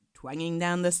twanging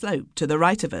down the slope to the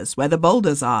right of us where the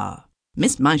boulders are.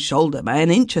 Missed my shoulder by an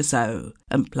inch or so,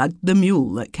 and plugged the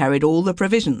mule that carried all the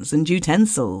provisions and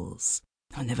utensils.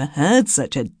 I never heard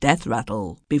such a death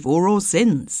rattle before or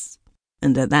since.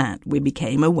 And at that we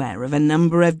became aware of a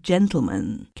number of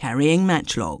gentlemen carrying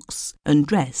matchlocks and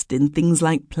dressed in things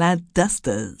like plaid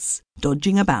dusters,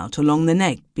 dodging about along the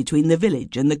neck between the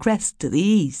village and the crest to the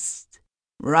east.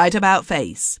 "Right about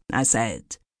face," I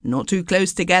said, "not too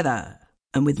close together."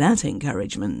 And with that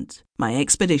encouragement, my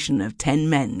expedition of 10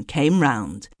 men came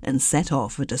round and set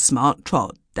off at a smart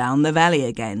trot down the valley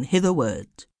again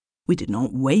hitherward. We did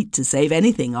not wait to save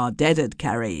anything our dead had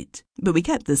carried, but we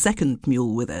kept the second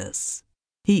mule with us.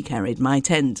 He carried my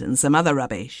tent and some other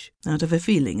rubbish, out of a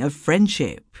feeling of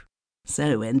friendship.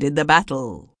 So ended the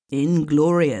battle,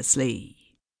 ingloriously.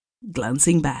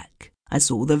 Glancing back, I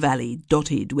saw the valley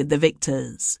dotted with the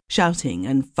victors, shouting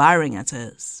and firing at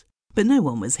us. But no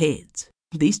one was hit.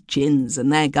 These Chins and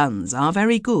their guns are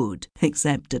very good,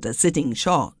 except at a sitting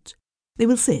shot. They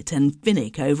will sit and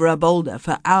finnick over a boulder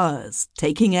for hours,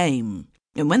 taking aim,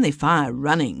 and when they fire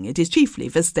running, it is chiefly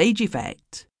for stage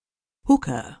effect.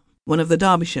 Hooker, one of the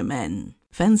Derbyshire men,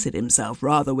 fancied himself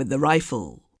rather with the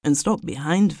rifle, and stopped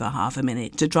behind for half a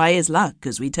minute to try his luck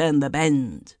as we turned the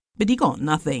bend, but he got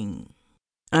nothing.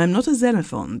 I am not a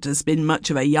Xenophon to spin much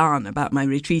of a yarn about my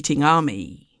retreating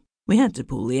army. We had to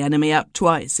pull the enemy up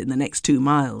twice in the next 2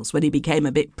 miles when he became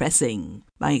a bit pressing,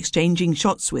 by exchanging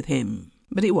shots with him,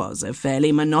 but it was a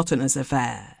fairly monotonous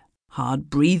affair, hard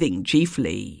breathing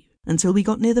chiefly, until we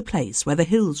got near the place where the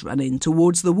hills run in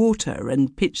towards the water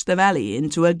and pitch the valley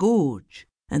into a gorge,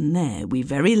 and there we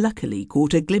very luckily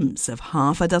caught a glimpse of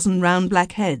 6 round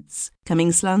black heads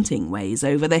coming slanting ways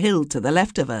over the hill to the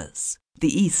left of us,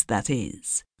 the east that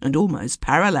is, and almost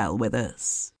parallel with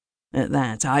us. At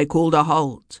that I called a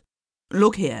halt.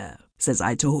 "Look here," says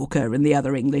I to Hooker and the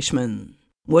other Englishman.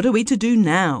 "What are we to do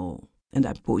now?" And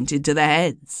I pointed to the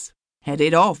heads. "Head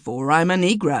it off, or I'm a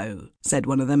Negro," said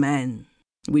one of the men.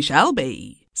 "We shall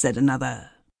be," said another.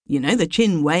 "You know the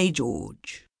Chin way,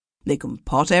 George. They can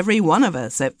pot every one of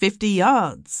us at 50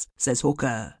 yards, says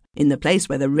Hooker, in the place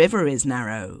where the river is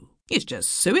narrow. It's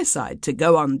just suicide to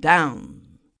go on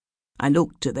down. I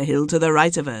looked to the hill to the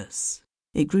right of us.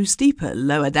 It grew steeper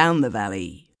lower down the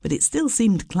valley, but it still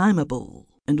seemed climbable,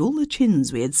 and all the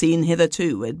Chins we had seen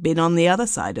hitherto had been on the other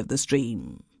side of the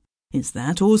stream. "It's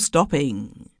that or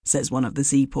stopping," says one of the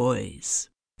sepoys.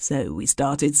 So we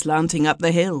started slanting up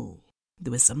the hill.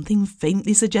 There was something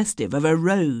faintly suggestive of a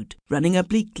road running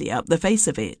obliquely up the face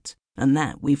of it, and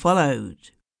that we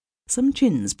followed. Some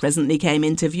Chins presently came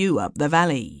into view up the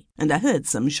valley, and I heard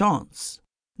some shots.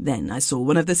 Then I saw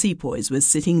one of the sepoys was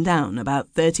sitting down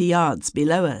about 30 yards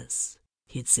below us.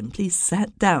 He had simply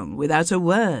sat down without a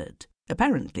word,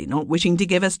 apparently not wishing to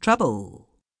give us trouble.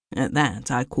 At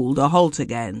that I called a halt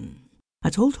again. I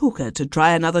told Hooker to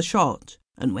try another shot,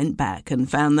 and went back and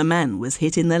found the man was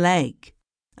hit in the leg.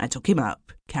 I took him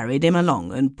up, carried him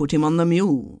along and put him on the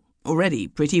mule, already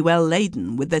pretty well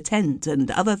laden with the tent and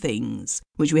other things,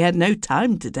 which we had no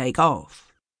time to take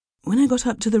off. When I got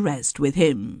up to the rest with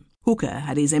him, Hooker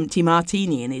had his empty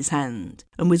martini in his hand,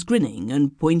 and was grinning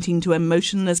and pointing to a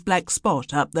motionless black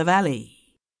spot up the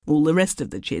valley. All the rest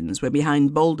of the Chins were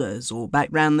behind boulders or back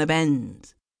round the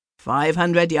bend.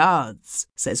 500 yards,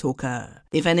 says Hooker,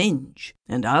 if an inch,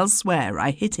 and I'll swear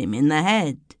I hit him in the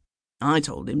head. I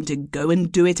told him to go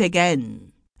and do it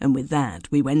again, and with that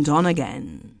we went on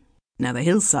again. Now the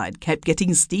hillside kept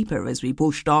getting steeper as we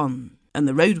pushed on, and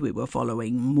the road we were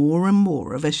following more and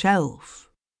more of a shelf.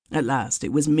 At last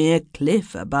it was mere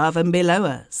cliff above and below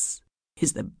us.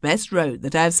 "It's the best road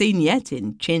that I have seen yet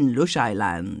in Chin Lushai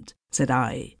land," said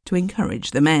I, to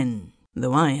encourage the men,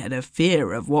 though I had a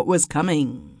fear of what was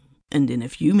coming. And in a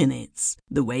few minutes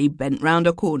the way bent round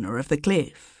a corner of the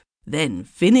cliff. Then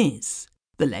finis!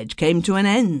 The ledge came to an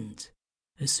end.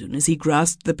 As soon as he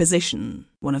grasped the position,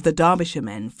 one of the Derbyshire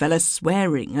men fell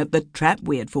a-swearing at the trap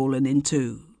we had fallen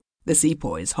into. The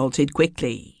sepoys halted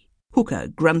quickly. Hooker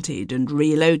grunted and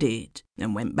reloaded,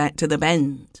 and went back to the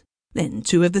bend. Then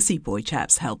 2 of the sepoy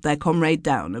chaps helped their comrade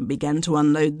down and began to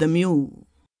unload the mule.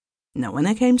 Now when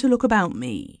I came to look about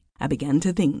me, I began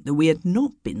to think that we had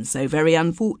not been so very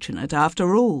unfortunate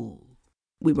after all.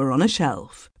 We were on a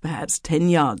shelf, perhaps 10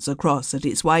 yards across at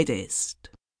its widest.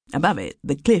 Above it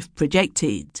the cliff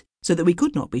projected, so that we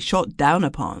could not be shot down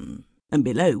upon, and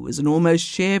below was an almost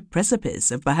sheer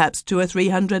precipice of perhaps 200 or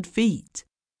 300 feet.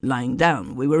 Lying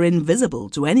down, we were invisible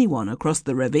to anyone across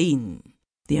the ravine.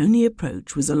 The only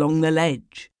approach was along the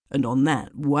ledge, and on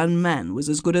that one man was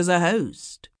as good as a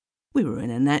host. We were in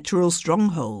a natural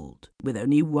stronghold, with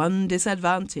only one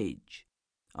disadvantage: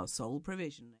 our sole provision.